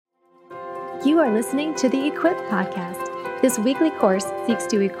You are listening to the Equip Podcast. This weekly course seeks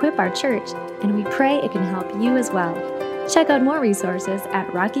to equip our church, and we pray it can help you as well. Check out more resources at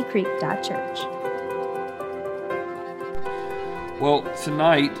rockycreek.church. Well,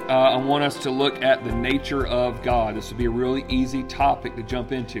 tonight I want us to look at the nature of God. This would be a really easy topic to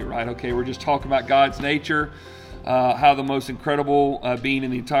jump into, right? Okay, we're just talking about God's nature, how the most incredible being in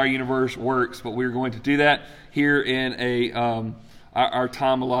the entire universe works, but we're going to do that here in our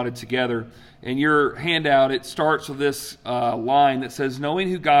time allotted together. In your handout, it starts with this line that says, knowing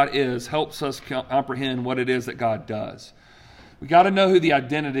who God is helps us comprehend what it is that God does. We got to know who the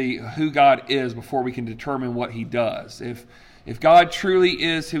identity, who God is, before we can determine what He does. If God truly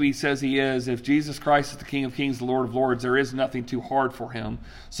is who He says He is, if Jesus Christ is the King of Kings, the Lord of Lords, there is nothing too hard for Him.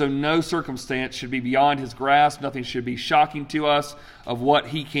 So no circumstance should be beyond His grasp. Nothing should be shocking to us of what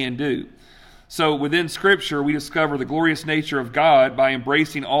He can do. So within Scripture, we discover the glorious nature of God by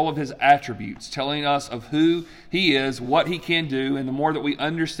embracing all of His attributes, telling us of who He is, what He can do, and the more that we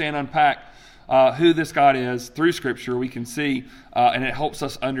understand, unpack who this God is through Scripture, we can see, and it helps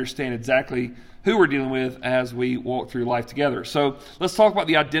us understand exactly who we're dealing with as we walk through life together. So let's talk about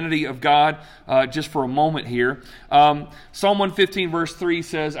the identity of God just for a moment here. Psalm 115 verse 3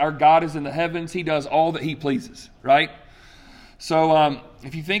 says, our God is in the heavens, He does all that He pleases, right? So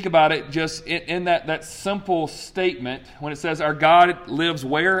if you think about it, just in that simple statement, when it says our God lives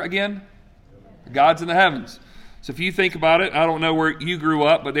where again? God's in the heavens. So if you think about it, I don't know where you grew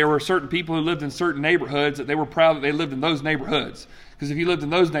up, but there were certain people who lived in certain neighborhoods that they were proud that they lived in those neighborhoods. Because if you lived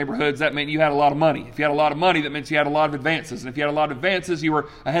in those neighborhoods, that meant you had a lot of money. If you had a lot of money, that meant you had a lot of advances. And if you had a lot of advances, you were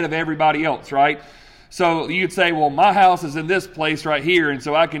ahead of everybody else, right? So you'd say, well, my house is in this place right here, and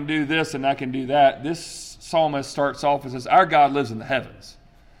so I can do this and I can do that. This psalmist starts off and says, our God lives in the heavens.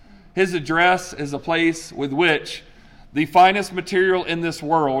 His address is a place with which the finest material in this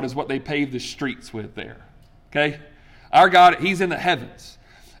world is what they pave the streets with there. Okay? Our God, He's in the heavens.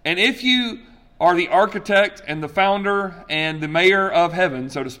 And if you are the architect and the founder and the mayor of heaven,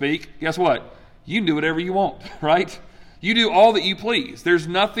 so to speak, guess what? You can do whatever you want, right? You do all that you please. There's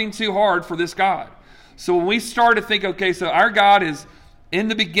nothing too hard for this God. So when we start to think, okay, so our God is in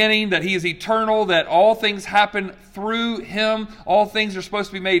the beginning, that He is eternal, that all things happen through Him, all things are supposed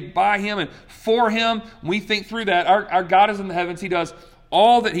to be made by Him and for Him. We think through that. Our God is in the heavens. He does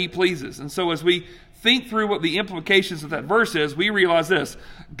all that He pleases. And so as we think through what the implications of that verse is, we realize this.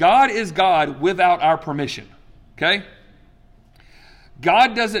 God is God without our permission. Okay?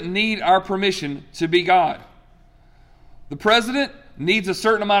 God doesn't need our permission to be God. The president needs a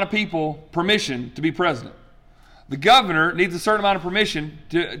certain amount of people permission to be president. The governor needs a certain amount of permission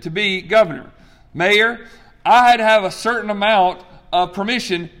to be governor. Mayor, I had to have a certain amount of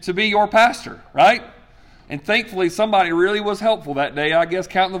permission to be your pastor, right? And thankfully, somebody really was helpful that day, I guess,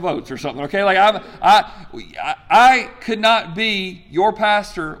 counting the votes or something, okay? Like, I could not be your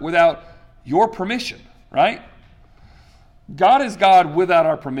pastor without your permission, right? God is God without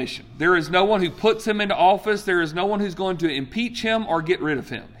our permission. There is no one who puts Him into office. There is no one who's going to impeach Him or get rid of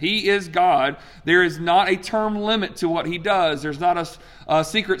Him. He is God. There is not a term limit to what He does. There's not a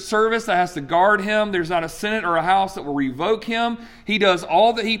secret service that has to guard Him. There's not a Senate or a House that will revoke Him. He does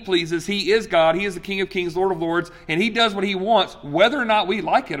all that He pleases. He is God. He is the King of Kings, Lord of Lords, and He does what He wants, whether or not we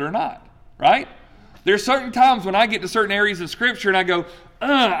like it or not, right? There's certain times when I get to certain areas of Scripture and I go,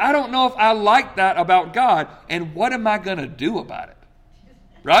 I don't know if I like that about God, and what am I going to do about it?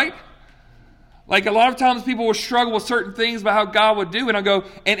 Right? Like a lot of times people will struggle with certain things about how God would do, and I go,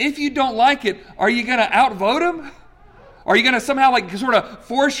 and if you don't like it, are you going to outvote Him? Are you going to somehow like sort of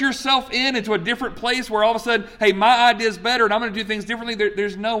force yourself into a different place where all of a sudden, hey, my idea is better and I'm going to do things differently?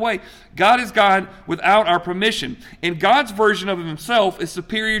 There's no way. God is God without our permission. And God's version of Himself is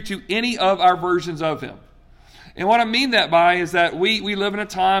superior to any of our versions of Him. And what I mean that by is that we live in a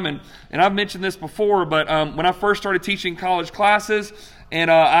time, and I've mentioned this before, but when I first started teaching college classes,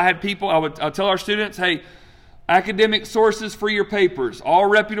 and I had people, I'll tell our students, hey, academic sources for your papers, all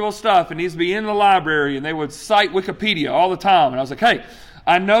reputable stuff, it needs to be in the library, and they would cite Wikipedia all the time. And I was like, hey,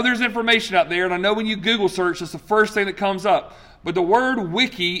 I know there's information out there, and I know when you Google search, that's the first thing that comes up. But the word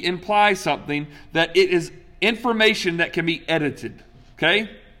wiki implies something, that it is information that can be edited, okay?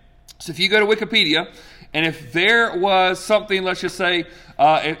 So if you go to Wikipedia, and if there was something, let's just say,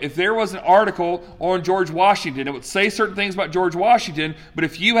 if there was an article on George Washington, it would say certain things about George Washington, but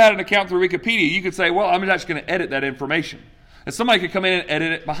if you had an account through Wikipedia, you could say, well, I'm actually going to edit that information. And somebody could come in and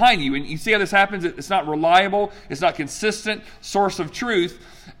edit it behind you. And you see how this happens? It's not reliable. It's not consistent source of truth.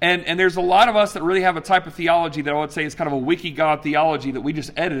 And there's a lot of us that really have a type of theology that I would say is kind of a wiki God theology, that we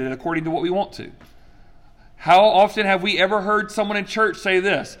just edit it according to what we want to. How often have we ever heard someone in church say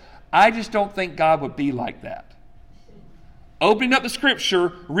this? I just don't think God would be like that. Opening up the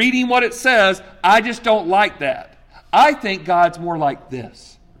scripture, reading what it says, I just don't like that. I think God's more like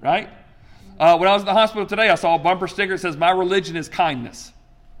this, right? When I was in the hospital today, I saw a bumper sticker that says, "My religion is kindness."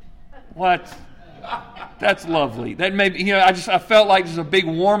 What? That's lovely. That made me, I felt like just a big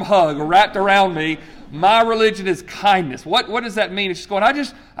warm hug wrapped around me. My religion is kindness. What does that mean? It's just going,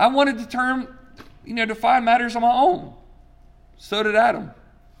 I wanted to define matters on my own. So did Adam.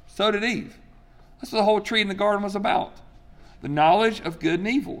 So did Eve. That's what the whole tree in the garden was about. The knowledge of good and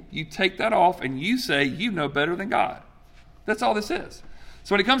evil. You take that off and you say you know better than God. That's all this is.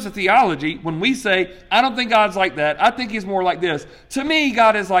 So when it comes to theology, when we say, I don't think God's like that, I think he's more like this. To me,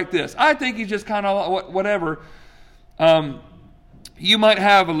 God is like this. I think he's just kind of whatever. You might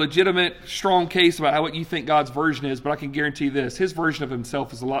have a legitimate, strong case about what you think God's version is, but I can guarantee this. His version of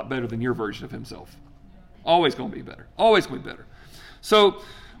himself is a lot better than your version of himself. Always going to be better. Always going to be better. So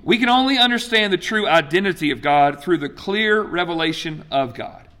we can only understand the true identity of God through the clear revelation of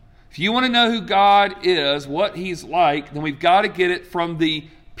God. If you want to know who God is, what he's like, then we've got to get it from the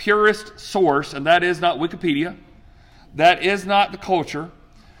purest source, and that is not Wikipedia. That is not the culture.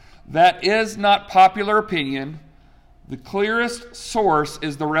 That is not popular opinion. The clearest source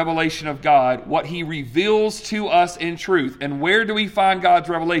is the revelation of God, what he reveals to us in truth. And where do we find God's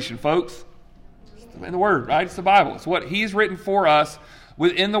revelation, folks? In the Word, right? It's the Bible. It's what he's written for us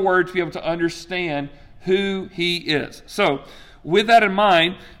within the Word to be able to understand who he is. So, with that in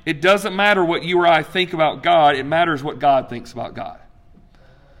mind, it doesn't matter what you or I think about God. It matters what God thinks about God.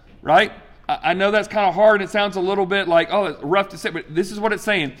 Right? I know that's kind of hard and it sounds a little bit like, oh, it's rough to say, but this is what it's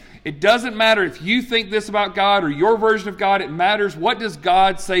saying. It doesn't matter if you think this about God or your version of God. It matters what does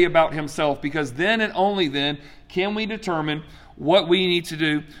God say about himself, because then and only then can we determine what we need to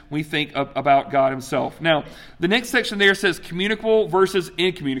do when we think about God himself. Now, the next section there says communicable versus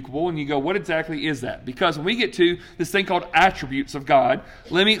incommunicable, and you go, what exactly is that? Because when we get to this thing called attributes of God,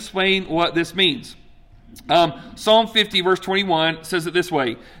 let me explain what this means. Psalm 50 verse 21 says it this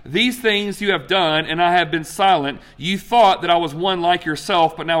way: "These things you have done, and I have been silent. You thought that I was one like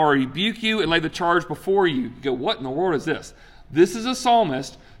yourself, but now I rebuke you and lay the charge before you." You go, what in the world is this? This is a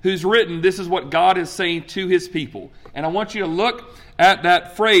psalmist who's written, this is what God is saying to his people. And I want you to look at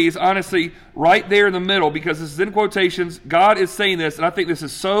that phrase, honestly, right there in the middle, because this is in quotations. God is saying this, and I think this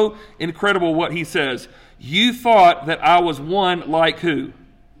is so incredible what he says. You thought that I was one like who?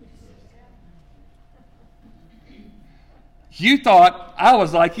 You thought I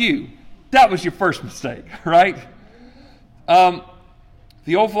was like you. That was your first mistake, right?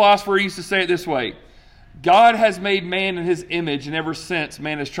 The old philosopher used to say it this way: God has made man in his image, and ever since,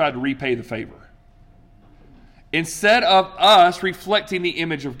 man has tried to repay the favor. Instead of us reflecting the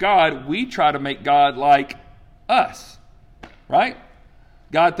image of God, we try to make God like us, right?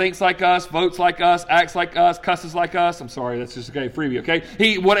 God thinks like us, votes like us, acts like us, cusses like us. I'm sorry, that's just okay, freebie,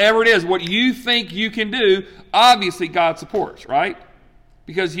 okay? Whatever it is, what you think you can do, obviously God supports, right?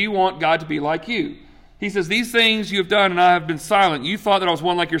 Because you want God to be like you. He says, these things you have done, and I have been silent. You thought that I was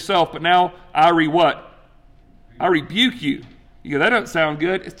one like yourself, but now I rebuke you. You go, that doesn't sound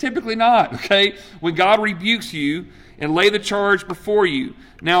good. It's typically not, okay? When God rebukes you and lay the charge before you.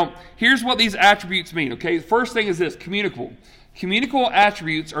 Now, here's what these attributes mean, okay? The first thing is this: communicable. Communicable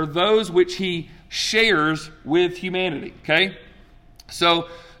attributes are those which he shares with humanity, okay? So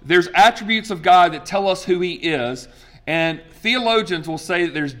there's attributes of God that tell us who he is, and theologians will say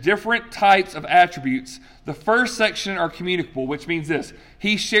that there's different types of attributes. The first section are communicable, which means this: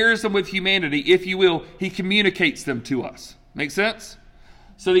 he shares them with humanity. If you will, he communicates them to us. Make sense?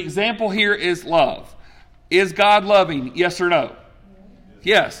 So the example here is love. Is God loving? Yes or no?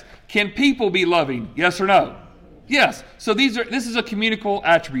 Yes. Can people be loving? Yes or no? Yes. So this is a communicable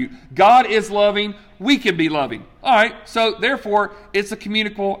attribute. God is loving. We can be loving. All right. So therefore, it's a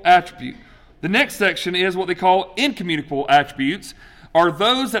communicable attribute. The next section is what they call incommunicable attributes, are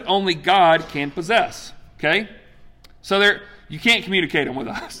those that only God can possess. Okay? So you can't communicate them with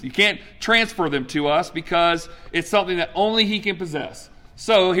us. You can't transfer them to us because it's something that only he can possess.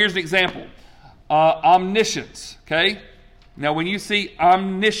 So here's an example. Omniscience. Okay? Now when you see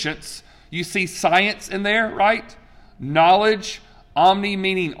omniscience, you see science in there, right? Knowledge. Omni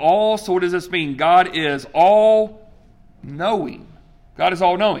meaning all. So what does this mean? God is all-knowing. God is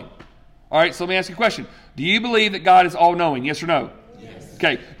all-knowing. All right, so let me ask you a question. Do you believe that God is all-knowing? Yes or no? Yes.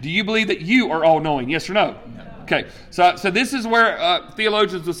 Okay. Do you believe that you are all-knowing? Yes or no? No. Okay. So this is where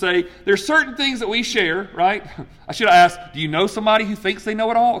theologians will say there's certain things that we share, right? I should have asked, do you know somebody who thinks they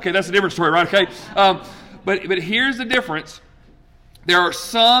know it all? Okay, that's a different story, right? Okay. But here's the difference. There are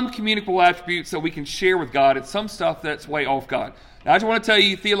some communicable attributes that we can share with God and some stuff that's way off God. Now, I just want to tell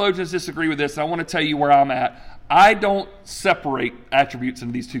you, theologians disagree with this, and I want to tell you where I'm at. I don't separate attributes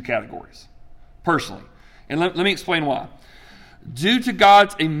into these two categories, personally. And let me explain why. Due to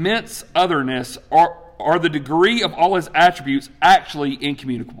God's immense otherness, are the degree of all his attributes actually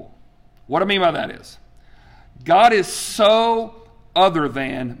incommunicable. What I mean by that is, God is so other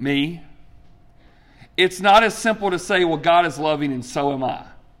than me, it's not as simple to say, well, God is loving and so am I.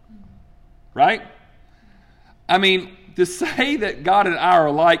 Right? I mean, to say that God and I are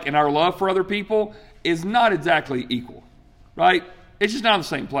alike in our love for other people is not exactly equal. Right? It's just not on the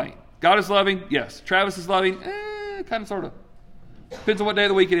same plane. God is loving, yes. Travis is loving, kind of, sort of. Depends on what day of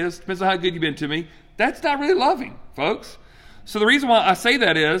the week it is. Depends on how good you've been to me. That's not really loving, folks. So the reason why I say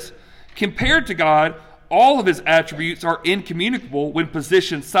that is, compared to God, all of his attributes are incommunicable when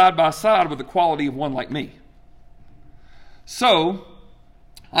positioned side by side with the quality of one like me. So,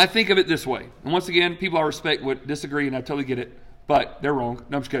 I think of it this way. And once again, people I respect would disagree, and I totally get it, but they're wrong.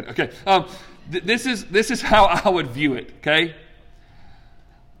 No, I'm just kidding. Okay. This is how I would view it, okay?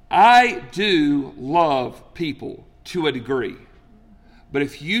 I do love people to a degree. But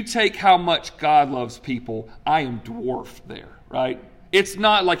if you take how much God loves people, I am dwarfed there, right? It's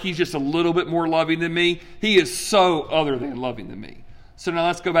not like he's just a little bit more loving than me. He is so other than loving than me. So now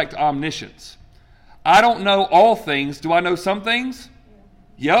let's go back to omniscience. I don't know all things. Do I know some things?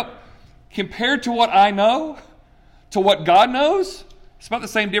 Yep. Compared to what I know, to what God knows, it's about the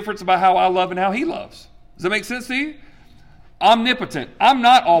same difference about how I love and how he loves. Does that make sense to you? Omnipotent. I'm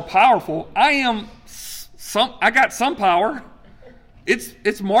not all powerful. I got some power.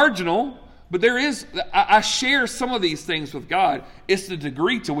 It's marginal, but I share some of these things with God. It's the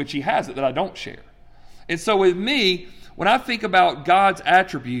degree to which he has it that I don't share. And so with me, when I think about God's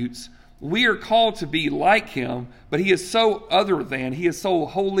attributes, we are called to be like him, but he is so other than, he is so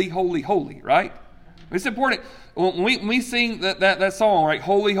holy, holy, holy, right? It's important. When we sing that song, right?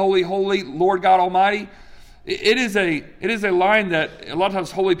 Holy, holy, holy, Lord God Almighty, it is a line that a lot of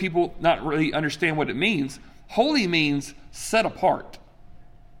times holy people not really understand what it means. Holy means set apart,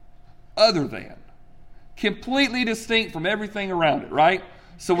 other than, completely distinct from everything around it, right?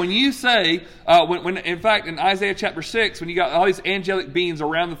 So when you say, when in fact in Isaiah chapter 6, when you got all these angelic beings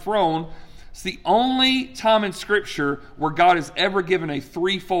around the throne, it's the only time in Scripture where God has ever given a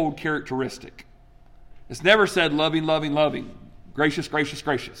threefold characteristic. It's never said loving, loving, loving, gracious, gracious,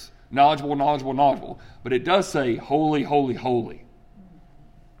 gracious, knowledgeable, knowledgeable, knowledgeable, but it does say holy, holy, holy.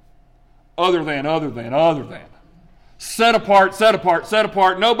 Other than, other than, other than. Set apart, set apart, set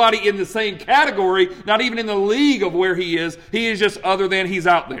apart. Nobody in the same category, not even in the league of where he is. He is just other than, he's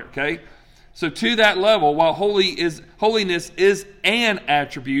out there, okay? So to that level, while holiness is an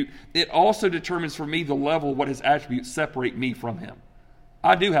attribute, it also determines for me the level of what his attributes separate me from him.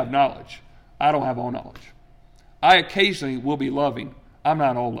 I do have knowledge. I don't have all knowledge. I occasionally will be loving. I'm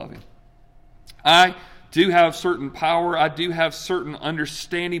not all loving. I do have certain power. I do have certain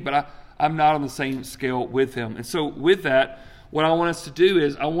understanding, but I'm not on the same scale with him. And so with that, what I want us to do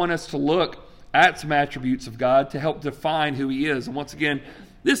is I want us to look at some attributes of God to help define who he is. And once again,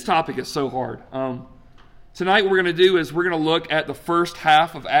 this topic is so hard. Tonight what we're going to do is we're going to look at the first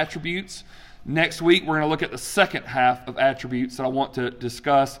half of attributes. Next week we're going to look at the second half of attributes that I want to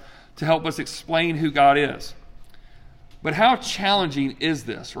discuss to help us explain who God is. But how challenging is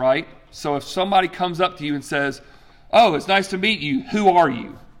this, right? So if somebody comes up to you and says, "Oh, it's nice to meet you. Who are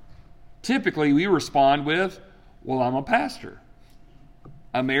you?" Typically, we respond with, "Well, I'm a pastor.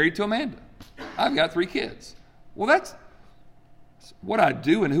 I'm married to Amanda. I've got 3 kids." Well, that's what I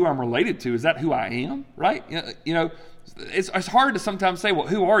do and who I'm related to. Is that who I am, right? You know, it's hard to sometimes say, "Well,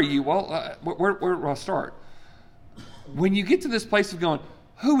 who are you?" Well, where do I start? When you get to this place of going,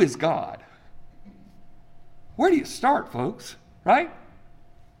 who is God? Where do you start, folks, right?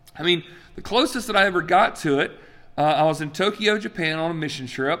 I mean, the closest that I ever got to it, I was in Tokyo, Japan on a mission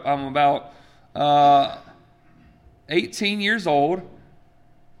trip. I'm about 18 years old.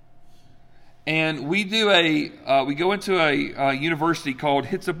 And we go into a university called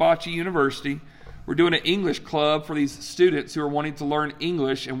Hitsubachi University. We're doing an English club for these students who are wanting to learn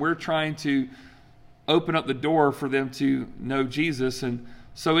English, and we're trying to open up the door for them to know Jesus. And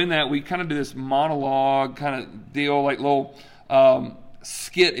so in that, we kind of do this monologue kind of deal, like little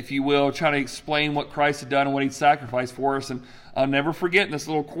skit, if you will, trying to explain what Christ had done and what he'd sacrificed for us. And I'll never forget in this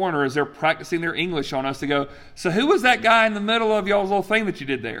little corner as they're practicing their English on us, to go, "So who was that guy in the middle of y'all's little thing that you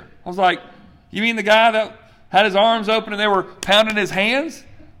did there?" I was like, "You mean the guy that had his arms open and they were pounding his hands?"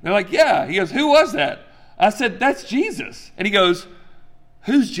 They're like, "Yeah." He goes, "Who was that?" I said, "That's Jesus." And he goes,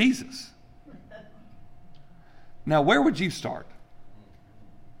 "Who's Jesus?" Now, where would you start?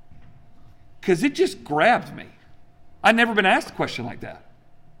 Because it just grabbed me. I'd never been asked a question like that.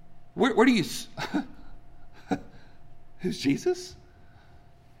 Where do you... Who's Jesus?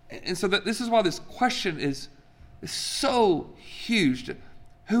 And so this is why this question is so huge.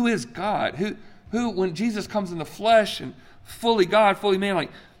 Who is God? Who, when Jesus comes in the flesh and fully God, fully man,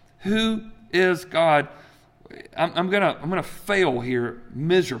 like, who is God? I'm gonna fail here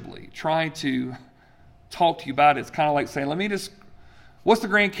miserably trying to talk to you about it. It's kind of like saying, what's the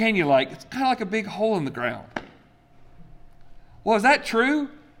Grand Canyon like? It's kind of like a big hole in the ground. Well, is that true?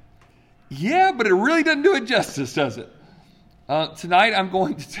 Yeah, but it really doesn't do it justice, does it? Tonight I'm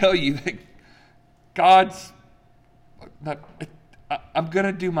going to tell you that God's not... I'm going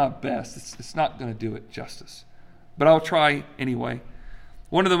to do my best. It's not going to do it justice. But I'll try anyway.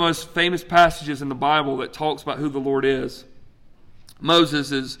 One of the most famous passages in the Bible that talks about who the Lord is,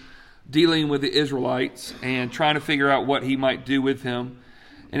 Moses is dealing with the Israelites and trying to figure out what he might do with him.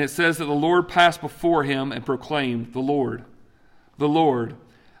 And it says that the Lord passed before him and proclaimed, the Lord,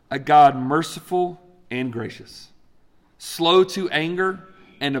 a God merciful and gracious, slow to anger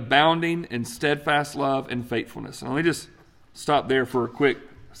and abounding in steadfast love and faithfulness. And let me just stop there for a quick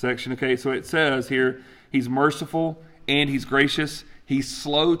section. Okay, so it says here, he's merciful and he's gracious. He's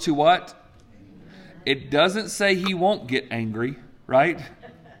slow to what? It doesn't say he won't get angry, right?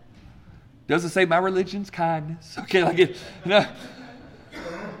 Doesn't say my religion's kindness. Okay, like it. No.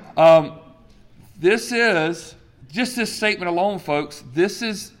 This is just this statement alone, folks. This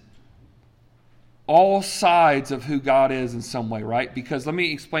is all sides of who God is in some way, right? Because let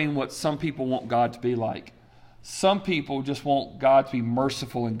me explain what some people want God to be like. Some people just want God to be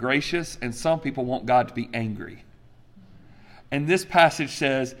merciful and gracious, and some people want God to be angry. And this passage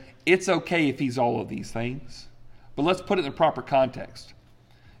says it's okay if he's all of these things. But let's put it in the proper context.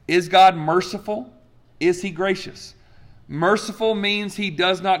 Is God merciful? Is he gracious? Merciful means he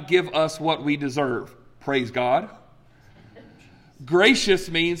does not give us what we deserve. Praise God. Gracious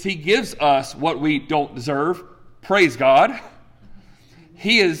means he gives us what we don't deserve. Praise God.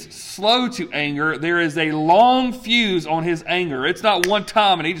 He is slow to anger. There is a long fuse on his anger. It's not one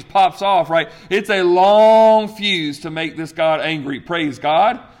time and he just pops off, right? It's a long fuse to make this God angry. Praise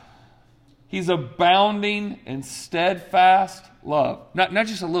God. He's abounding in steadfast love. Not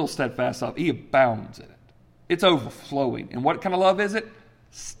just a little steadfast love. He abounds in it. It's overflowing. And what kind of love is it?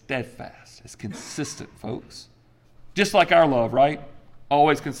 Steadfast. It's consistent, folks. Just like our love, right?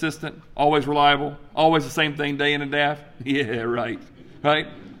 Always consistent, always reliable, always the same thing day in and day out. Yeah, right. Right?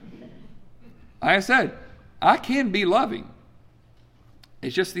 Like I said, I can be loving.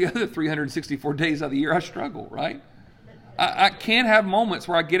 It's just the other 364 days of the year I struggle, right? I can have moments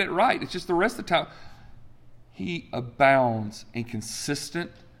where I get it right. It's just the rest of the time. He abounds in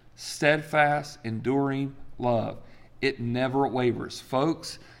consistent, steadfast, enduring love. It never wavers.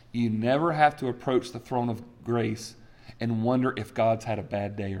 Folks, you never have to approach the throne of grace and wonder if God's had a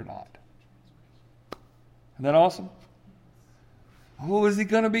bad day or not. Isn't that awesome? Oh, is he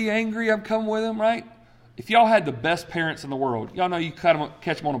going to be angry? I'm coming with him, right? If y'all had the best parents in the world, y'all know you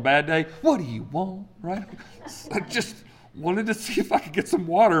catch them on a bad day. What do you want, right? I just wanted to see if I could get some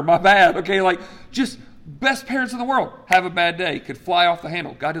water. My bad, okay? Like, just best parents in the world have a bad day, could fly off the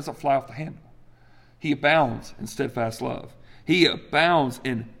handle. God doesn't fly off the handle. He abounds in steadfast love. He abounds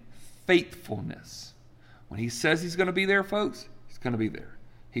in faithfulness. When he says he's going to be there, folks, he's going to be there.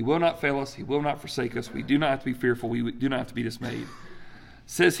 He will not fail us. He will not forsake us. We do not have to be fearful. We do not have to be dismayed.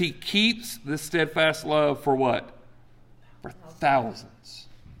 Says he keeps this steadfast love for what? For thousands.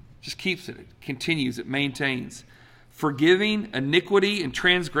 Just keeps it. It continues. It maintains. Forgiving iniquity and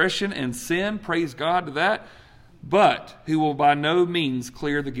transgression and sin. Praise God to that. But who will by no means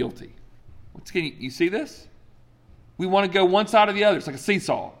clear the guilty. You see this? We want to go one side or the other. It's like a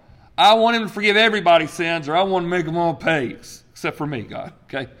seesaw. I want him to forgive everybody's sins, or I want to make them all pay, except for me, God.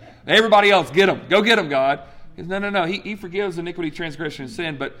 Okay? Everybody else, get them. Go get them, God. No. He forgives iniquity, transgression, and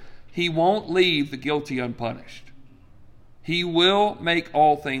sin, but he won't leave the guilty unpunished. He will make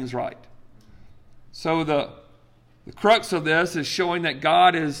all things right. So the crux of this is showing that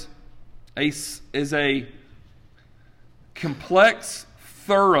God is a complex,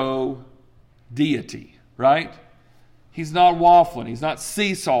 thorough deity, right? He's not waffling. He's not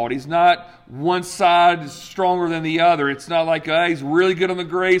seesawed. He's not one side is stronger than the other. It's not like he's really good on the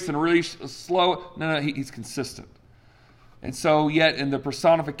grace and really slow. No, he's consistent. And so yet in the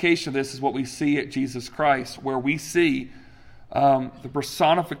personification of this is what we see at Jesus Christ, where we see the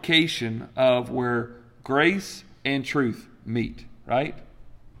personification of where grace and truth meet, right?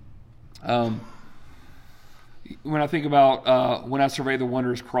 When I think about when I survey the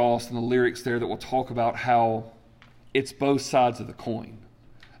wondrous cross and the lyrics there that will talk about how it's both sides of the coin.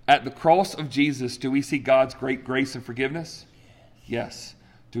 At the cross of Jesus, do we see God's great grace and forgiveness? Yes.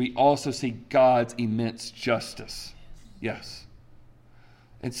 Do we also see God's immense justice? Yes.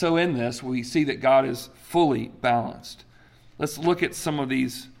 And so in this, we see that God is fully balanced. Let's look at some of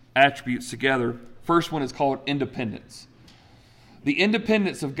these attributes together. First one is called independence. The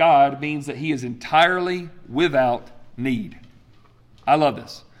independence of God means that he is entirely without need. I love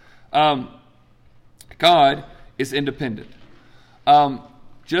this. God is independent.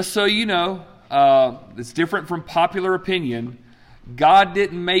 Just so you know, it's different from popular opinion. God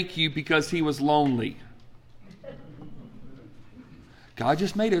didn't make you because he was lonely. God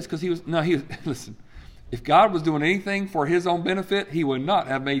just made us because listen, if God was doing anything for his own benefit, he would not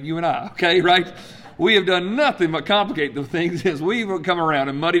have made you and I, okay, right? We have done nothing but complicate the things as we've come around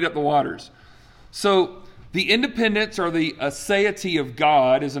and muddied up the waters. So the independence or the aseity of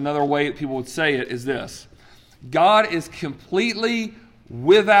God is another way that people would say it is this. God is completely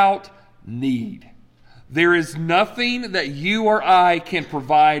without need. There is nothing that you or I can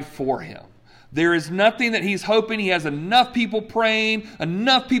provide for him. There is nothing that he's hoping he has enough people praying,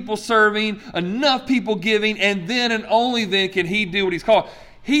 enough people serving, enough people giving, and then and only then can he do what he's called.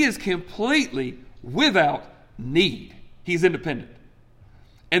 He is completely without need. He's independent.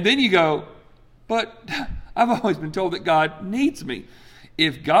 And then you go, but I've always been told that God needs me.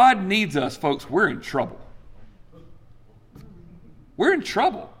 If God needs us, folks, we're in trouble. We're in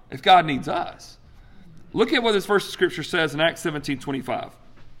trouble if God needs us. Look at what this verse of Scripture says in Acts 17:25.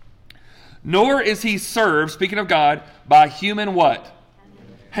 Nor is he served, speaking of God, by human what?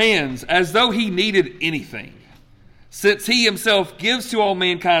 Hands, as though he needed anything. Since he himself gives to all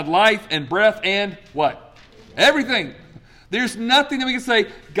mankind life and breath and what? Everything. There's nothing that we can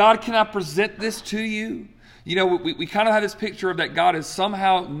say, God, can I present this to you? You know, we kind of have this picture of that God is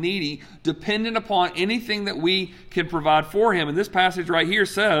somehow needy, dependent upon anything that we can provide for him. And this passage right here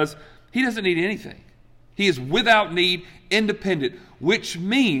says he doesn't need anything. He is without need, independent, which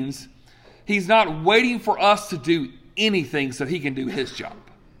means he's not waiting for us to do anything so he can do his job.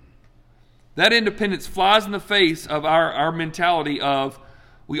 That independence flies in the face of our mentality of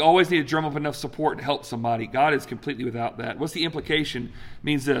we always need to drum up enough support to help somebody. God is completely without that. What's the implication? It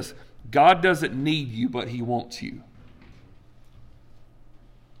means this. God doesn't need you, but he wants you.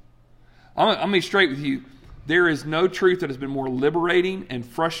 I'm going to be straight with you. There is no truth that has been more liberating and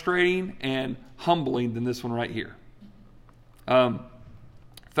frustrating and humbling than this one right here. In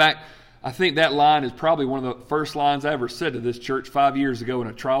fact, I think that line is probably one of the first lines I ever said to this church 5 years ago in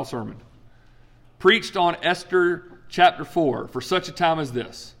a trial sermon. Preached on Esther chapter 4 for such a time as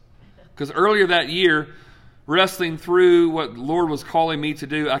this. Because earlier that year, wrestling through what the Lord was calling me to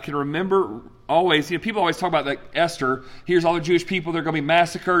do, I can remember always, people always talk about that Esther, here's all the Jewish people, they're going to be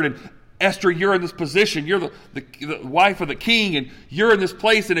massacred, and Esther, you're in this position, you're the wife of the king, and you're in this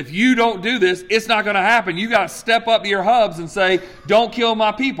place, and if you don't do this, it's not going to happen. You got to step up to your hubs and say, don't kill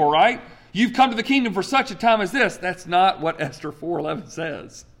my people, right? You've come to the kingdom for such a time as this. That's not what Esther 4:11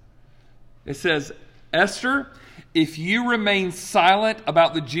 says. It says, Esther, if you remain silent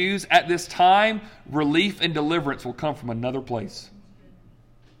about the Jews at this time, relief and deliverance will come from another place.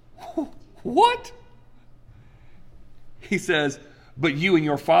 What? He says, but you and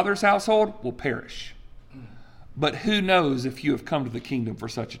your father's household will perish. But who knows if you have come to the kingdom for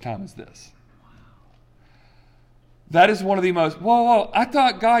such a time as this? That is one of the most, whoa, I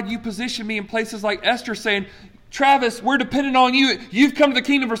thought, God, you positioned me in places like Esther saying, Travis, we're dependent on you. You've come to the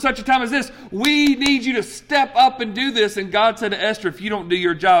kingdom for such a time as this. We need you to step up and do this. And God said to Esther, if you don't do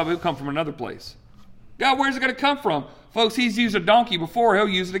your job, it'll come from another place. God, where's it going to come from? Folks, he's used a donkey before. He'll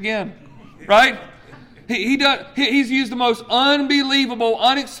use it again. Right? He's used the most unbelievable,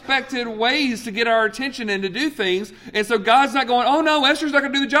 unexpected ways to get our attention and to do things. And so God's not going, oh no, Esther's not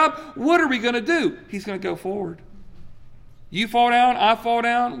going to do the job. What are we going to do? He's going to go forward. You fall down, I fall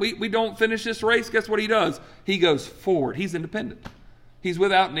down, we don't finish this race. Guess what he does? He goes forward. He's independent. He's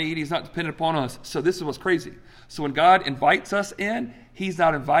without need. He's not dependent upon us. So this is what's crazy. So when God invites us in, he's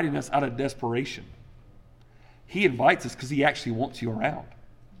not inviting us out of desperation. He invites us because he actually wants you around.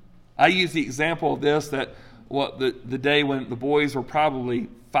 I use the example of this that the day when the boys were probably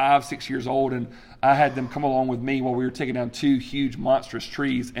 5-6 years old, and I had them come along with me while we were taking down 2 huge monstrous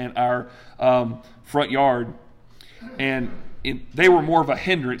trees in our front yard. And they were more of a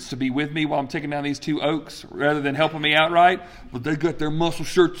hindrance to be with me while I'm taking down these 2 oaks rather than helping me outright. But they got their muscle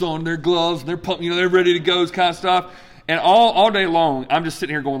shirts on, their gloves, they're pumping, they're ready to go, this kind of stuff. And all day long, I'm just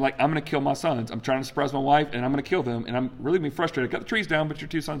sitting here going like, I'm going to kill my sons. I'm trying to surprise my wife, and I'm going to kill them. And I'm really being frustrated. I cut the trees down, but your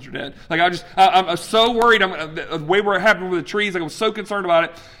 2 sons are dead. Like I'm so worried. The way where it happened with the trees, like I was so concerned about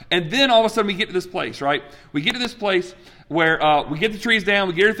it. And then all of a sudden we get to this place, right? We get to this place where we get the trees down,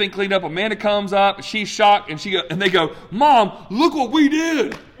 we get everything cleaned up. Amanda comes up, she's shocked, and they go, Mom, look what we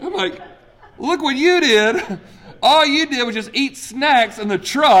did. I'm like, look what you did. All you did was just eat snacks in the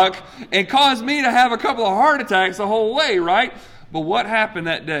truck and cause me to have a couple of heart attacks the whole way, right? But what happened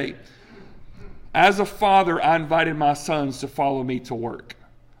that day? As a father, I invited my sons to follow me to work.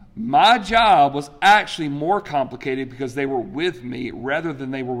 My job was actually more complicated because they were with me rather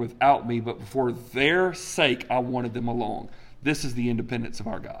than they were without me, but for their sake, I wanted them along. This is the independence of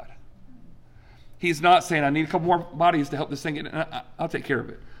our God. He's not saying, I need a couple more bodies to help this thing get, I'll take care of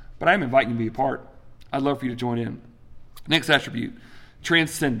it. But I'm inviting you to be a part. I'd love for you to join in. Next attribute,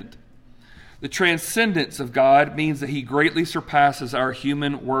 transcendent. The transcendence of God means that he greatly surpasses our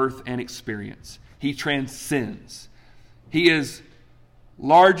human worth and experience. He transcends. He is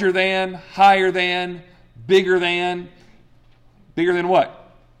larger than, higher than, bigger than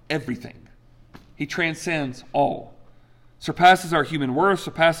what? Everything. He transcends all. Surpasses our human worth,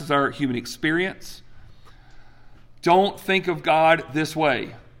 surpasses our human experience. Don't think of God this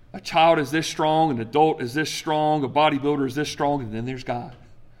way. A child is this strong, an adult is this strong, a bodybuilder is this strong, and then there's God.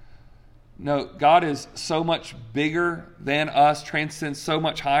 No, God is so much bigger than us, transcends so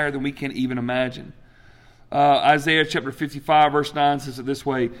much higher than we can even imagine. Isaiah chapter 55 verse 9 says it this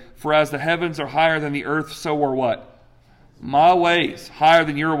way, for as the heavens are higher than the earth, so are what? My ways, higher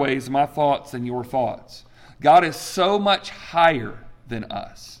than your ways, my thoughts than your thoughts. God is so much higher than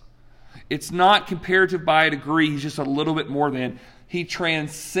us. It's not comparative by a degree, he's just a little bit more than. He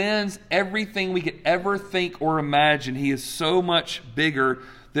transcends everything we could ever think or imagine. He is so much bigger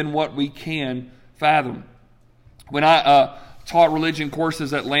than what we can fathom. When I taught religion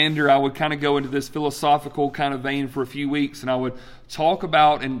courses at Lander, I would kind of go into this philosophical kind of vein for a few weeks, and I would talk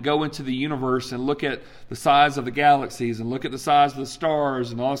about and go into the universe and look at the size of the galaxies and look at the size of the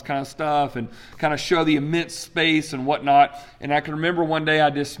stars and all this kind of stuff and kind of show the immense space and whatnot. And I can remember one day I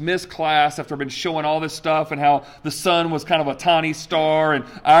dismissed class after I've been showing all this stuff and how the sun was kind of a tiny star and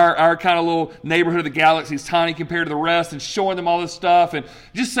our kind of little neighborhood of the galaxy is tiny compared to the rest, and showing them all this stuff and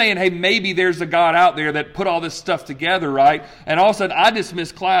just saying, hey, maybe there's a God out there that put all this stuff together, right? And all of a sudden I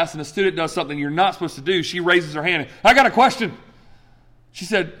dismiss class and a student does something you're not supposed to do. She raises her hand. I got a question. She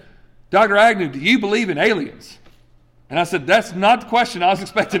said, Dr. Agnew, do you believe in aliens? And I said, that's not the question I was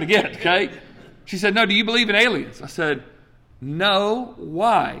expecting to get, okay? She said, no, do you believe in aliens? I said, no.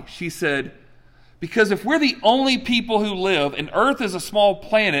 Why? She said, because if we're the only people who live, and Earth is a small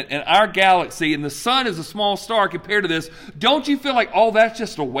planet in our galaxy, and the sun is a small star compared to this, don't you feel like all that's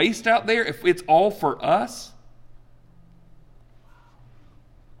just a waste out there if it's all for us?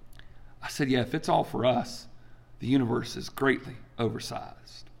 I said, yeah, if it's all for us, the universe is greatly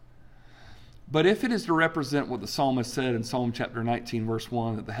oversized. But if it is to represent what the psalmist said in Psalm chapter 19, verse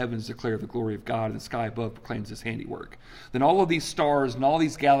 1, that the heavens declare the glory of God and the sky above proclaims his handiwork, then all of these stars and all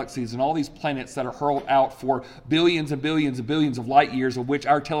these galaxies and all these planets that are hurled out for billions and billions and billions of light years, of which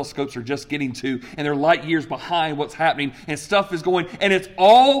our telescopes are just getting to, and they're light years behind what's happening, and stuff is going, and it's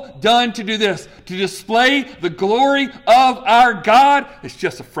all done to do this, to display the glory of our God. It's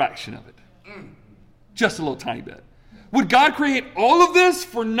just a fraction of it. Just a little tiny bit. Would God create all of this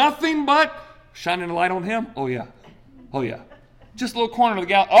for nothing but shining a light on him? Oh yeah. Oh yeah. Just a little corner of the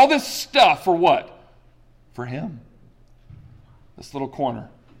galaxy. All this stuff for what? For him. This little corner.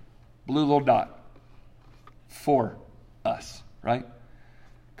 Blue little dot. For us. Right?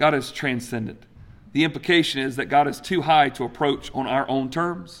 God is transcendent. The implication is that God is too high to approach on our own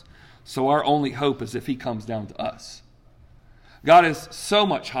terms. So our only hope is if he comes down to us. God is so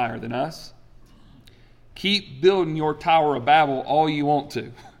much higher than us. Keep building your Tower of Babel all you want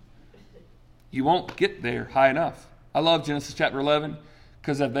to. You won't get there high enough. I love Genesis chapter 11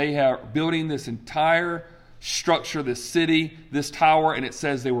 because they are building this entire structure, this city, this tower, and it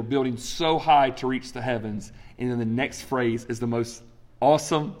says they were building so high to reach the heavens. And then the next phrase is the most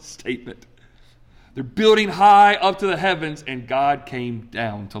awesome statement. They're building high up to the heavens, and God came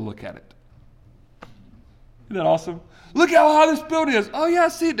down to look at it. Isn't that awesome? Look how high this building is. Oh yeah, I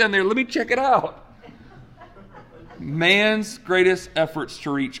see it down there. Let me check it out. Man's greatest efforts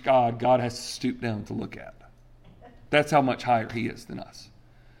to reach God, God has to stoop down to look at. That's how much higher he is than us.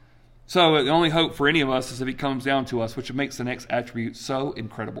 So the only hope for any of us is if he comes down to us, which makes the next attribute so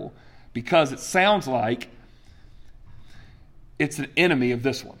incredible, because it sounds like it's an enemy of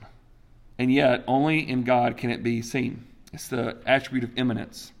this one. And yet, only in God can it be seen. It's the attribute of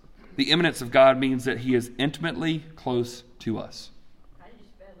immanence. The immanence of God means that he is intimately close to us. How do you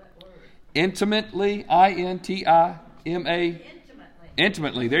spell that word? Intimately, I-N-T-I-M-A.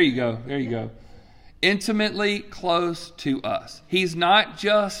 Intimately, there you go, there you go. Intimately close to us. He's not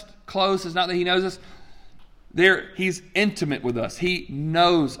just close, it's not that he knows us. He's intimate with us. He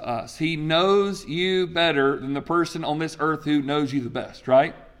knows us. He knows you better than the person on this earth who knows you the best,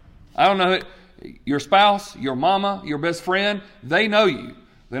 right? I don't know, your spouse, your mama, your best friend, they know you.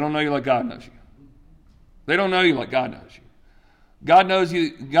 They don't know you like God knows you. They don't know you like God knows you. God knows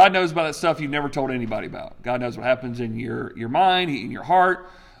you. God knows about that stuff you've never told anybody about. God knows what happens in your mind, in your heart.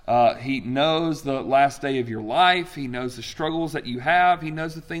 He knows the last day of your life. He knows the struggles that you have. He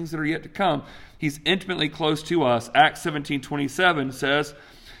knows the things that are yet to come. He's intimately close to us. Acts 17:27 says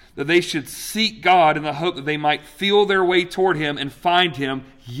that they should seek God in the hope that they might feel their way toward him and find him,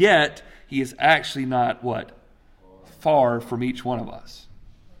 yet he is actually not what? Far from each one of us.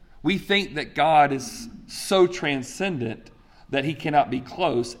 We think that God is so transcendent that he cannot be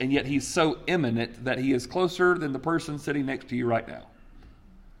close, and yet he's so immanent that he is closer than the person sitting next to you right now.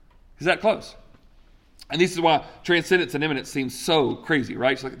 He's that close. And this is why transcendence and immanence seems so crazy,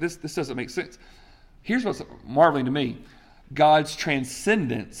 right? It's like, this doesn't make sense. Here's what's marveling to me. God's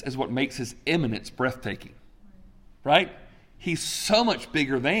transcendence is what makes his immanence breathtaking, right? He's so much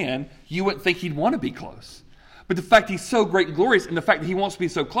bigger than, you wouldn't think he'd want to be close. But the fact he's so great and glorious, and the fact that he wants to be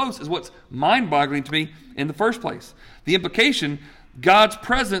so close is what's mind-boggling to me in the first place. The implication, God's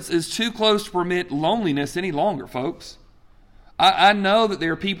presence is too close to permit loneliness any longer, folks. I know that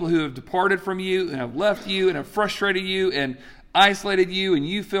there are people who have departed from you and have left you and have frustrated you and isolated you, and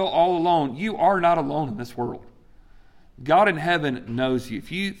you feel all alone. You are not alone in this world. God in heaven knows you.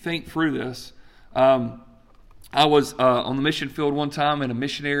 If you think through this, I was on the mission field one time, and a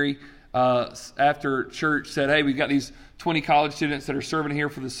missionary after church said, hey, we've got these 20 college students that are serving here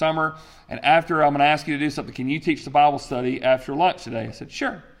for the summer, and after I'm going to ask you to do something, can you teach the Bible study after lunch today? I said,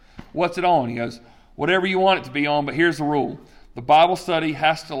 sure. What's it on? He goes, whatever you want it to be on, but here's the rule. The Bible study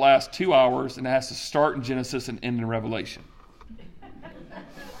has to last 2 hours, and it has to start in Genesis and end in Revelation.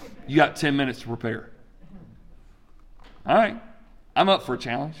 You got 10 minutes to prepare. All right. I'm up for a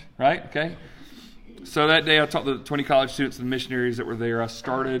challenge, right? Okay. So that day I taught the 20 college students and missionaries that were there. I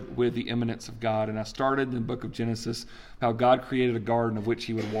started with the immanence of God, and I started in the book of Genesis, how God created a garden of which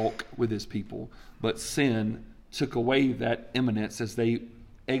he would walk with his people. But sin took away that immanence as they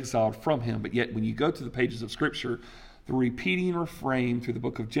exiled from him. But yet when you go to the pages of Scripture, the repeating refrain through the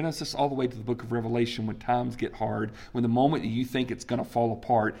book of Genesis all the way to the book of Revelation, when times get hard, when the moment that you think it's going to fall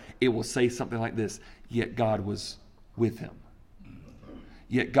apart, it will say something like this, yet God was with him.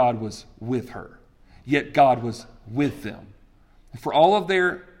 Yet God was with her. Yet God was with them. And for all of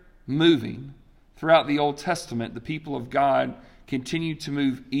their moving throughout the Old Testament, the people of God continued to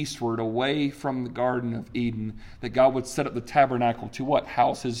move eastward away from the Garden of Eden, that God would set up the tabernacle to what?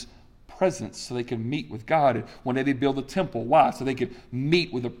 House his presence, so they could meet with God. And one day they'd build a temple. Why? So they could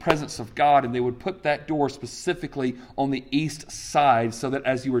meet with the presence of God, and they would put that door specifically on the east side, so that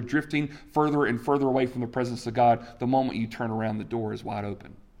as you were drifting further and further away from the presence of God, the moment you turn around, the door is wide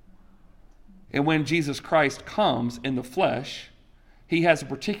open. And when Jesus Christ comes in the flesh, he has a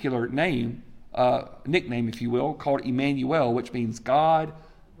particular name, nickname, if you will, called Emmanuel, which means God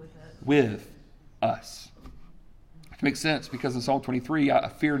with us. Which makes sense, because in Psalm 23, I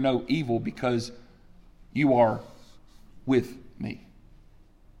fear no evil because you are with me.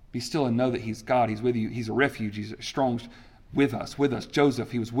 Be still and know that he's God. He's with you. He's a refuge. He's strong with us.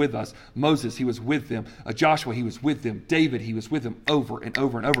 Joseph, he was with us. Moses, he was with them. Joshua, he was with them. David, he was with them over and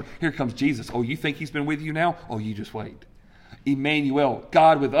over and over. Here comes Jesus. Oh, you think he's been with you now? Oh, you just wait. Emmanuel,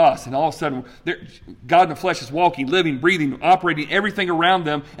 God with us. And all of a sudden, God in the flesh is walking, living, breathing, operating, everything around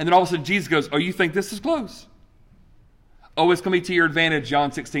them. And then all of a sudden, Jesus goes, oh, you think this is close? Oh, it's going to be to your advantage,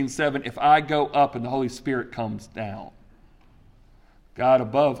 John 16:7, if I go up and the Holy Spirit comes down. God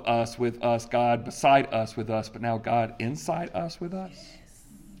above us with us, God beside us with us, but now God inside us with us. Yes.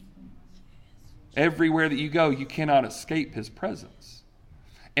 Everywhere that you go, you cannot escape his presence.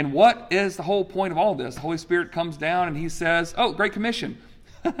 And what is the whole point of all this? The Holy Spirit comes down and he says, oh, Great Commission.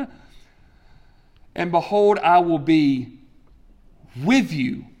 And behold, I will be with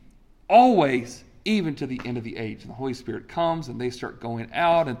you always, even to the end of the age. And the Holy Spirit comes and they start going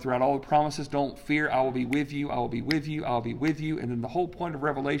out, and throughout all the promises, don't fear, I will be with you, I will be with you, I will be with you. And then the whole point of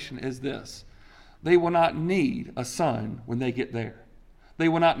Revelation is this. They will not need a sun when they get there. They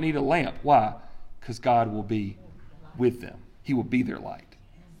will not need a lamp. Why? Because God will be with them. He will be their light.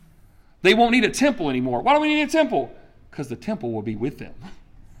 They won't need a temple anymore. Why do we need a temple? Because the temple will be with them.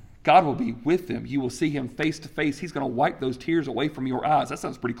 God will be with them. You will see him face to face. He's going to wipe those tears away from your eyes. That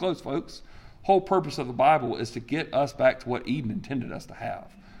sounds pretty close, folks. Whole purpose of the Bible is to get us back to what Eden intended us to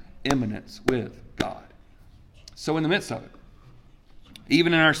have. Immanence with God. So in the midst of it,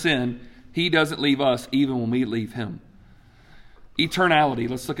 even in our sin, he doesn't leave us even when we leave him. Eternality.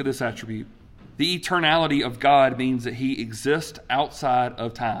 Let's look at this attribute. The eternality of God means that he exists outside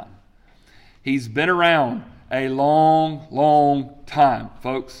of time. He's been around a long, long time,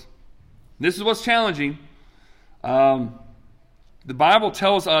 folks. This is what's challenging. The Bible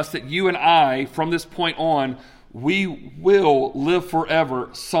tells us that you and I, from this point on, we will live forever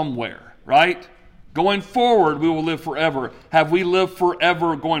somewhere, right? Going forward, we will live forever. Have we lived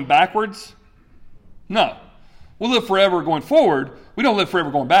forever going backwards? No. We'll live forever going forward. We don't live forever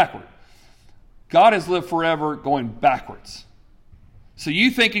going backward. God has lived forever going backwards. So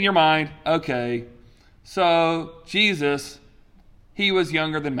you think in your mind, okay, so Jesus, he was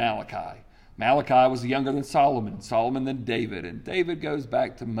younger than Malachi. Malachi was younger than Solomon. Solomon than David. And David goes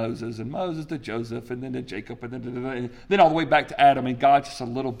back to Moses, and Moses to Joseph, and then to Jacob, and then all the way back to Adam. And God's just a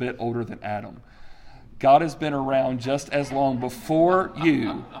little bit older than Adam. God has been around just as long before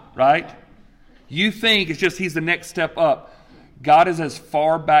you, right? You think it's just he's the next step up. God is as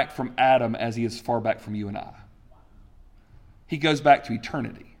far back from Adam as he is far back from you and I. He goes back to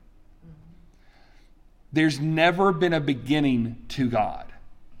eternity. There's never been a beginning to God.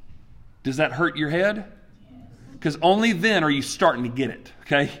 Does that hurt your head? Because only then are you starting to get it,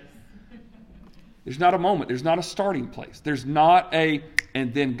 okay? There's not a moment. There's not a starting place. There's not a,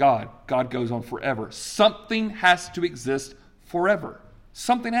 and then God. God goes on forever. Something has to exist forever.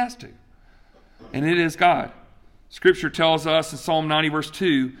 Something has to. And it is God. Scripture tells us in Psalm 90 verse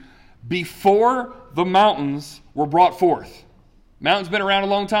 2, before the mountains were brought forth. Mountains been around a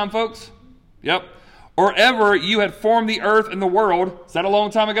long time, folks? Yep. Or ever you had formed the earth and the world. Is that a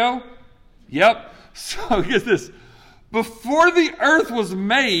long time ago? Yep. So get this. Before the earth was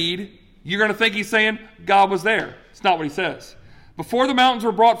made, you're going to think he's saying God was there. It's not what he says. Before the mountains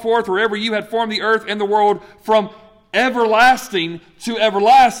were brought forth, or ever you had formed the earth and the world, from everlasting to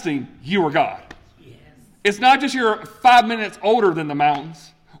everlasting, you are God. Yes. It's not just you're 5 minutes older than the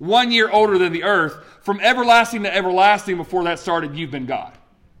mountains, 1 year older than the earth. From everlasting to everlasting, before that started, you've been God.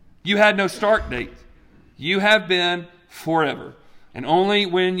 You had no start date. You have been forever. And only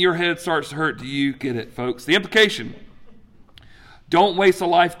when your head starts to hurt do you get it, folks. The implication: don't waste a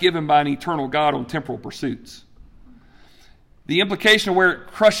life given by an eternal God on temporal pursuits. The implication of where it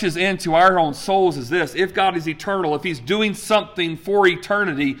crushes into our own souls is this: if God is eternal, if he's doing something for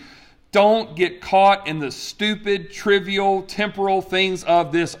eternity, don't get caught in the stupid, trivial, temporal things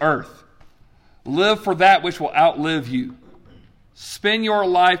of this earth. Live for that which will outlive you. Spend your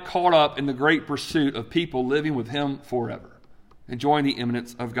life caught up in the great pursuit of people living with him forever, enjoying the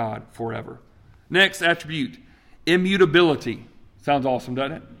immanence of God forever. Next attribute, immutability. Sounds awesome,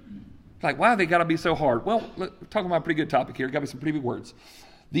 doesn't it? Like, why they got to be so hard? Well, we're talking about a pretty good topic here. Got to be some pretty big words.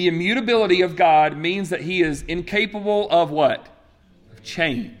 The immutability of God means that he is incapable of what? Of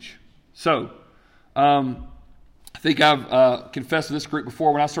change. So, I think I've confessed to this group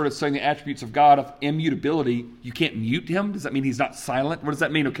before when I started saying the attributes of God of immutability. You can't mute him. Does that mean he's not silent? What does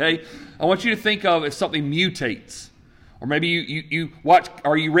that mean, okay? I want you to think of if something mutates. Or maybe you watch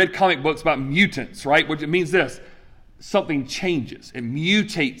or you read comic books about mutants, right? Which it means this. Something changes. It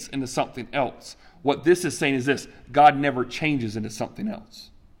mutates into something else. What this is saying is this: God never changes into something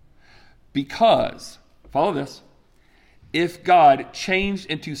else. Because, follow this, if God changed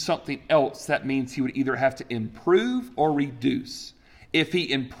into something else, that means he would either have to improve or reduce. If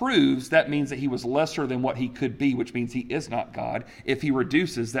he improves, that means that he was lesser than what he could be, which means he is not God. If he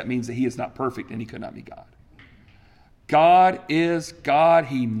reduces, that means that he is not perfect and he could not be God. God is God.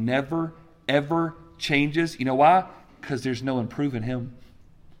 He never, ever changes. You know why? Because there's no improving him.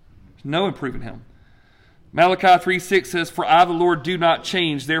 There's no improving him. Malachi 3:6 says, "For I, the Lord, do not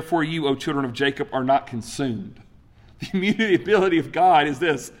change. Therefore you, O children of Jacob, are not consumed." The immutability of God is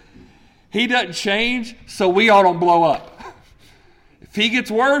this: he doesn't change, so we all don't blow up. If he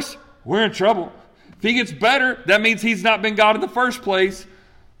gets worse, we're in trouble. If he gets better, that means he's not been God in the first place.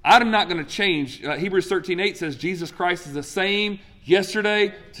 I'm not going to change. Hebrews 13:8 says Jesus Christ is the same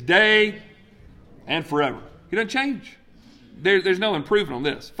yesterday, today, and forever. He doesn't change. There's no improvement on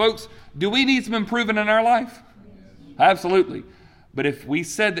this. Folks, do we need some improvement in our life? Absolutely. But if we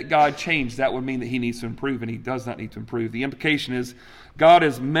said that God changed, that would mean that he needs to improve, and he does not need to improve. The implication is God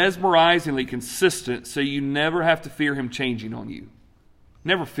is mesmerizingly consistent, so you never have to fear him changing on you.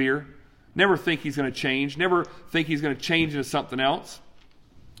 Never fear. Never think he's going to change. Never think he's going to change into something else.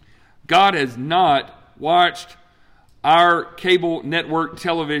 God has not watched our cable network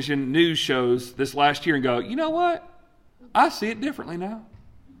television news shows this last year and go, you know what? I see it differently now.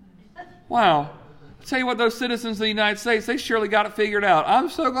 Wow. I'll tell you what, those citizens of the United States, they surely got it figured out. I'm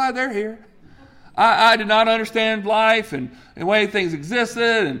so glad they're here. I did not understand life and the way things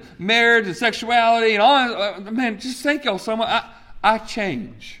existed and marriage and sexuality and all that. Man, just thank y'all so much. I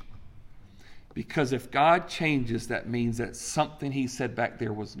change. Because if God changes, that means that something he said back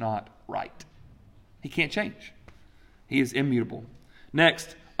there was not right. He can't change. He is immutable.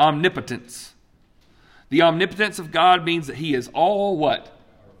 Next, omnipotence. The omnipotence of God means that he is all what?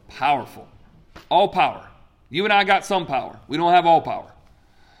 Powerful. All power. You and I got some power. We don't have all power.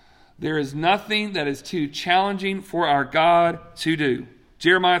 There is nothing that is too challenging for our God to do.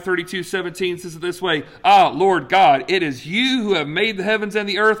 Jeremiah 32:17 says it this way, Ah, Lord God, it is you who have made the heavens and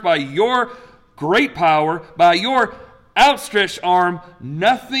the earth by your great power, by your outstretched arm.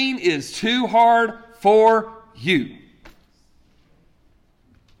 Nothing is too hard for you.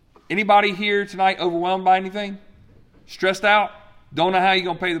 Anybody here tonight overwhelmed by anything? Stressed out? Don't know how you're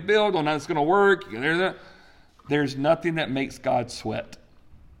going to pay the bill? Don't know how it's going to work? There's nothing that makes God sweat.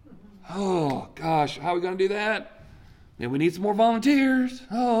 Oh, gosh, how are we going to do that? Then we need some more volunteers.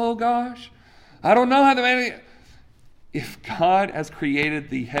 Oh, gosh. I don't know how to... If God has created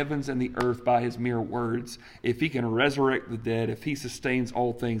the heavens and the earth by his mere words, if he can resurrect the dead, if he sustains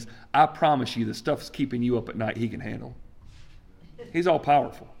all things, I promise you the stuff that's keeping you up at night, he can handle. He's all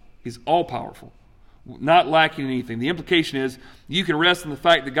powerful. He's all powerful. Not lacking anything. The implication is you can rest in the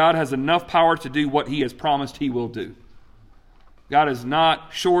fact that God has enough power to do what he has promised he will do. God is not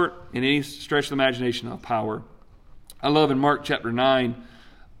short in any stretch of the imagination of power. I love in Mark chapter 9,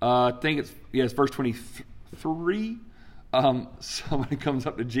 I think it's verse 23. Somebody comes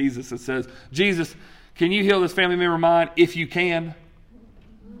up to Jesus and says, Jesus, can you heal this family member of mine if you can?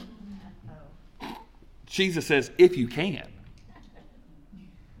 Jesus says, if you can.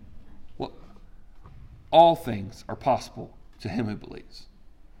 Well, all things are possible to him who believes.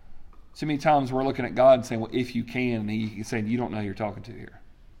 So many times we're looking at God and saying, well, if you can, and he's saying, you don't know who you're talking to here.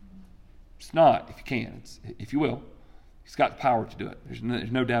 It's not if you can, it's if you will. He's got the power to do it.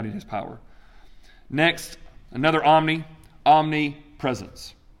 There's no doubt in his power. Next, another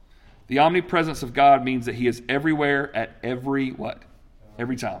omnipresence. The omnipresence of God means that he is everywhere at every what?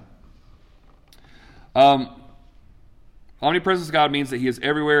 Every time. Omnipresence of God means that he is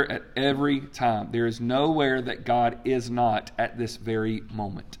everywhere at every time. There is nowhere that God is not at this very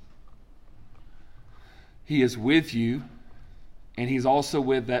moment. He is with you, and he's also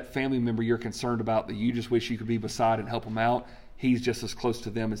with that family member you're concerned about that you just wish you could be beside and help them out. He's just as close to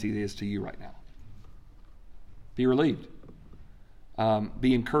them as he is to you right now. Be relieved.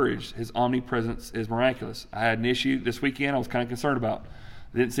 Be encouraged. His omnipresence is miraculous. I had an issue this weekend I was kind of concerned about.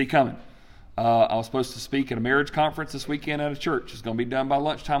 I didn't see coming. I was supposed to speak at a marriage conference this weekend at a church. It's going to be done by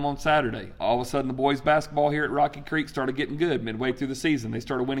lunchtime on Saturday. All of a sudden, the boys' basketball here at Rocky Creek started getting good midway through the season. They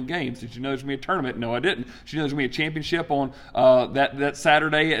started winning games. Did you know there's going to be a tournament? No, I didn't. Did you know there's going to be a championship on that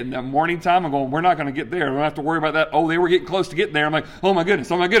Saturday in the morning time? I'm going, we're not going to get there. We don't have to worry about that. Oh, they were getting close to getting there. I'm like, oh my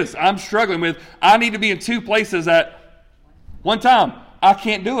goodness. I'm struggling with, I need to be in two places at one time. I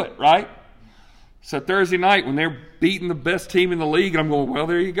can't do it, right? So Thursday night when they're beating the best team in the league, and I'm going, well,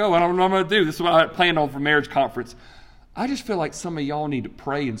 there you go. I don't know what I'm going to do. This is what I planned on for marriage conference. I just feel like some of y'all need to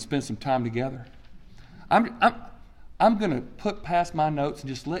pray and spend some time together. I'm going to put past my notes and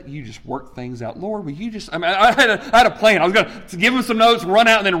just let you just work things out. Lord, will you just, I had a plan. I was going to give them some notes, run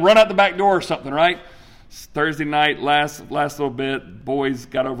out, and then run out the back door or something, right? Thursday night, last little bit, boys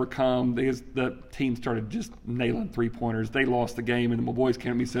got overcome. The team started just nailing three-pointers. They lost the game, and my boys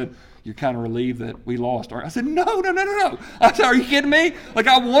came to me and said, you're kind of relieved that we lost, aren't you? I said, no. I said, are you kidding me? Like,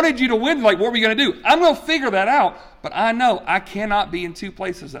 I wanted you to win. Like, what were you going to do? I'm going to figure that out, but I know I cannot be in two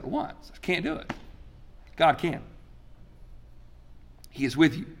places at once. I can't do it. God can. He is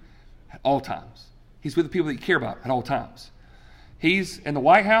with you at all times. He's with the people that you care about at all times. He's in the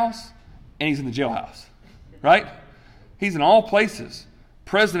White House, and he's in the jailhouse. Right? He's in all places,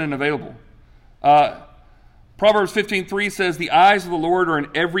 present and available. Proverbs 15:3 says, the eyes of the Lord are in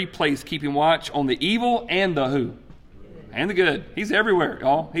every place, keeping watch on the evil and the who? And the good. He's everywhere,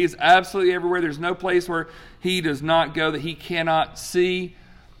 y'all. He is absolutely everywhere. There's no place where he does not go that he cannot see.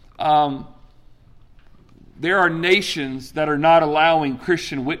 There are nations that are not allowing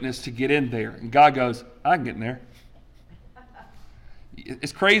Christian witness to get in there. And God goes, I can get in there.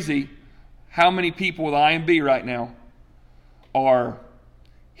 It's crazy how many people with IMB right now are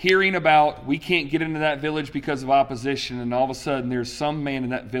hearing about we can't get into that village because of opposition, and all of a sudden there's some man in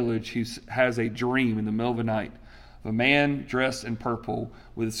that village who has a dream in the middle of the night of a man dressed in purple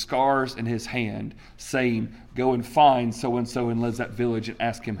with scars in his hand, saying, go and find so-and-so and lives that village and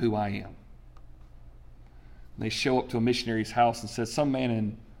ask him who I am. And they show up to a missionary's house and says, some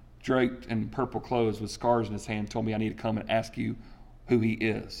man draped in purple clothes with scars in his hand told me I need to come and ask you who he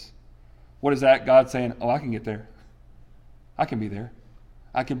is. What is that? God saying, I can get there. I can be there.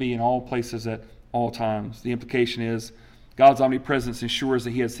 I can be in all places at all times. The implication is God's omnipresence ensures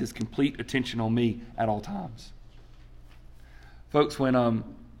that he has his complete attention on me at all times. Folks, when one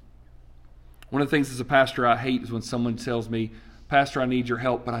of the things as a pastor I hate is when someone tells me, Pastor, I need your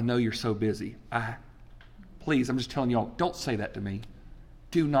help, but I know you're so busy. Please, I'm just telling y'all, don't say that to me.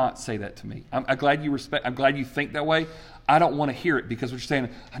 Do not say that to me. I'm glad you think that way. I don't want to hear it because what you're saying,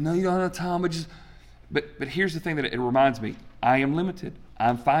 I know you don't have time, but here's the thing that it reminds me. I am limited.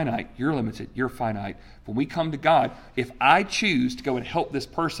 I'm finite. You're limited. You're finite. When we come to God, if I choose to go and help this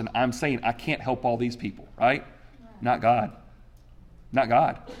person, I'm saying I can't help all these people, right? Not God. Not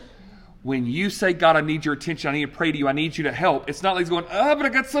God. When you say, God, I need your attention, I need to pray to you, I need you to help, it's not like he's going, but I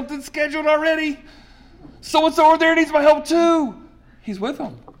got something scheduled already. So-and-so over there needs my help too. He's with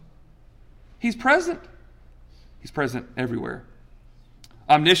them. He's present. He's present everywhere.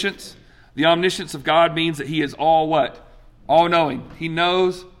 Omniscience. The omniscience of God means that he is all what? All-knowing. He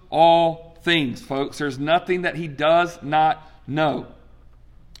knows all things, folks. There's nothing that he does not know.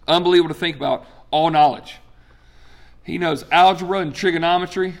 Unbelievable to think about. All knowledge. He knows algebra and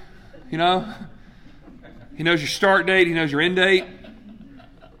trigonometry, He knows your start date. He knows your end date.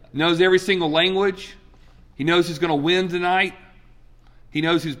 He knows every single language. He knows who's going to win tonight. He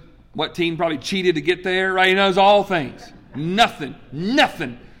knows what team probably cheated to get there, right? He knows all things. Nothing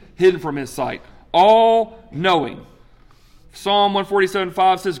hidden from his sight. All knowing. Psalm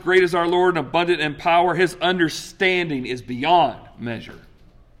 147:5 says, great is our Lord and abundant in power. His understanding is beyond measure.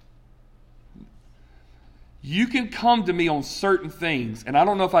 You can come to me on certain things, and I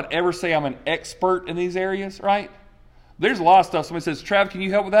don't know if I'd ever say I'm an expert in these areas, right? There's a lot of stuff. Somebody says, Trav, can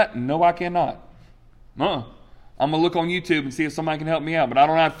you help with that? No, I cannot. I'm going to look on YouTube and see if somebody can help me out. But I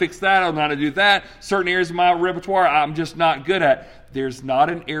don't know how to fix that. I don't know how to do that. Certain areas of my repertoire I'm just not good at. There's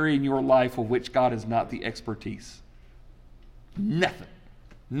not an area in your life of which God is not the expertise. Nothing.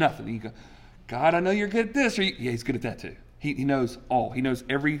 You go, God, I know you're good at this. Yeah, he's good at that too. He knows all. He knows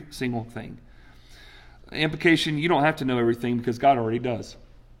every single thing. Implication, you don't have to know everything because God already does.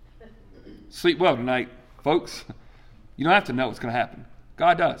 Sleep well tonight, folks. You don't have to know what's going to happen.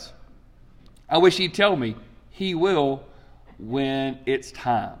 God does. I wish he'd tell me. He will when it's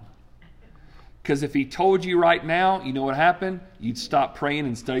time. Because if he told you right now, you know what happened? You'd stop praying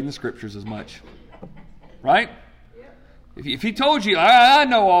and studying the scriptures as much. Right? If he told you, I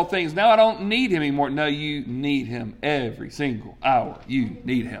know all things, now I don't need him anymore. No, you need him every single hour. You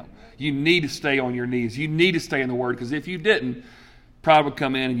need him. You need to stay on your knees. You need to stay in the Word, because if you didn't, pride would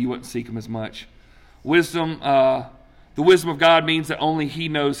come in and you wouldn't seek him as much. Wisdom, the wisdom of God means that only he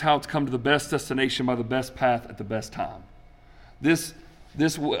knows how to come to the best destination by the best path at the best time. This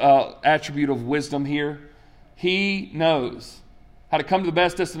attribute of wisdom here, he knows how to come to the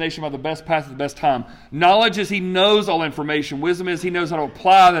best destination by the best path at the best time. Knowledge is he knows all information. Wisdom is he knows how to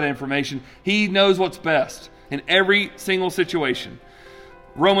apply that information. He knows what's best in every single situation.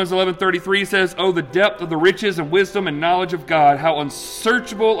 Romans 11:33 says, oh, the depth of the riches and wisdom and knowledge of God, how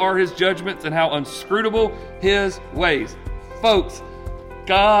unsearchable are his judgments and how inscrutable his ways. Folks,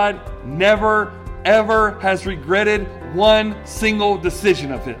 God never, ever has regretted one single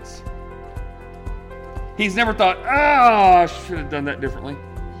decision of his. He's never thought, I should have done that differently.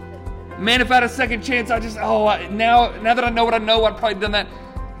 Man, if I had a second chance, now that I know what I know, I'd probably done that.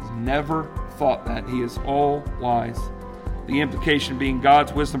 He's never thought that. He is all wise. The implication being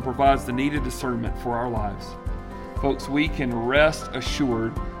God's wisdom provides the needed discernment for our lives. Folks, we can rest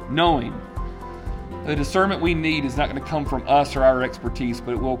assured knowing the discernment we need is not going to come from us or our expertise,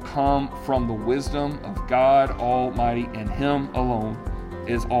 but it will come from the wisdom of God Almighty, and him alone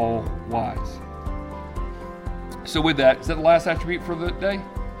is all wise. So with that, is that the last attribute for the day?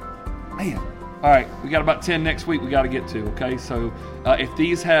 Man. All right, we got about 10 next week we got to get to, okay? So if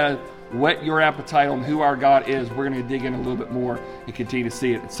these have whet your appetite on who our God is, we're going to dig in a little bit more and continue to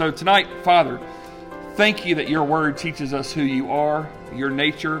see it. So tonight, Father, thank you that your word teaches us who you are, your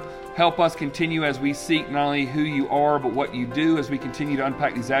nature. Help us continue as we seek not only who you are, but what you do as we continue to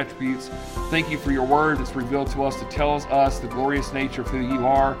unpack these attributes. Thank you for your word that's revealed to us to tell us the glorious nature of who you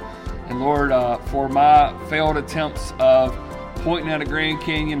are. And Lord, for my failed attempts of pointing at a Grand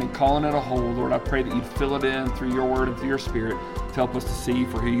Canyon and calling it a hole, Lord, I pray that you'd fill it in through your word and through your spirit to help us to see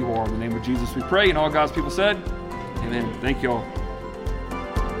for who you are. In the name of Jesus we pray, and all God's people said, amen. Thank you all.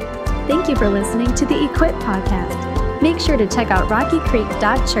 Thank you for listening to the Equip Podcast. Make sure to check out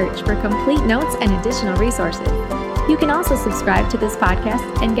rockycreek.church for complete notes and additional resources. You can also subscribe to this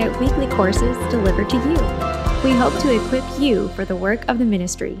podcast and get weekly courses delivered to you. We hope to equip you for the work of the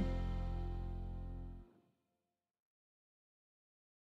ministry.